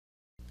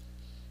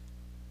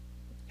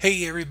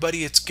Hey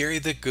everybody, it's Gary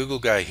the Google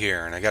Guy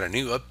here, and I got a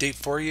new update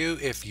for you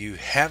if you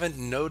haven't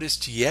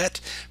noticed yet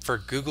for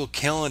Google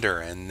Calendar,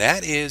 and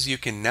that is you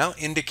can now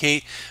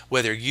indicate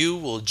whether you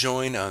will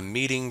join a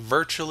meeting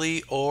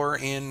virtually or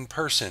in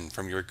person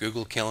from your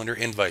Google Calendar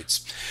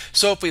invites.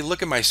 So if we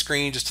look at my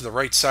screen just to the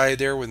right side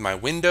there with my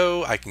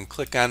window, I can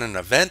click on an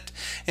event,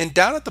 and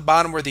down at the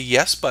bottom where the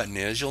Yes button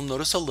is, you'll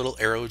notice a little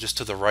arrow just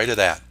to the right of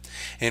that.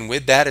 And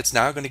with that, it's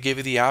now going to give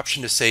you the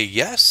option to say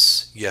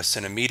yes, yes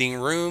in a meeting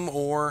room,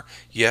 or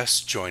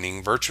yes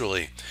joining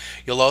virtually.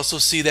 You'll also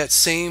see that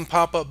same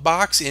pop-up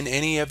box in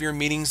any of your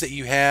meetings that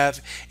you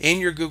have in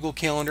your Google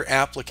Calendar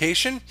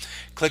application.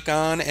 Click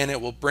on and it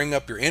will bring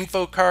up your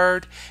info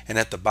card, and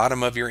at the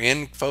bottom of your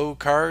info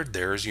card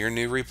there's your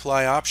new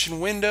reply option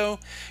window.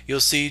 You'll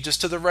see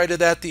just to the right of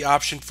that the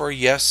option for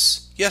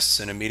yes, yes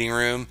in a meeting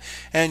room,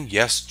 and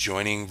yes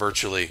joining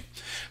virtually.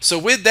 So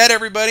with that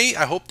everybody,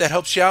 I hope that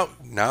helps you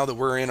out now that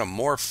we're in a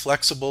more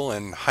flexible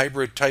and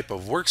hybrid type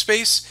of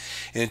workspace.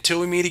 And until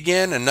we meet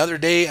again, another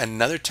day,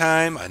 another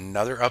time,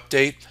 another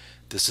update,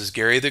 this is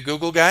Gary the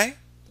Google Guy,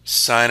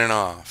 signing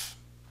off.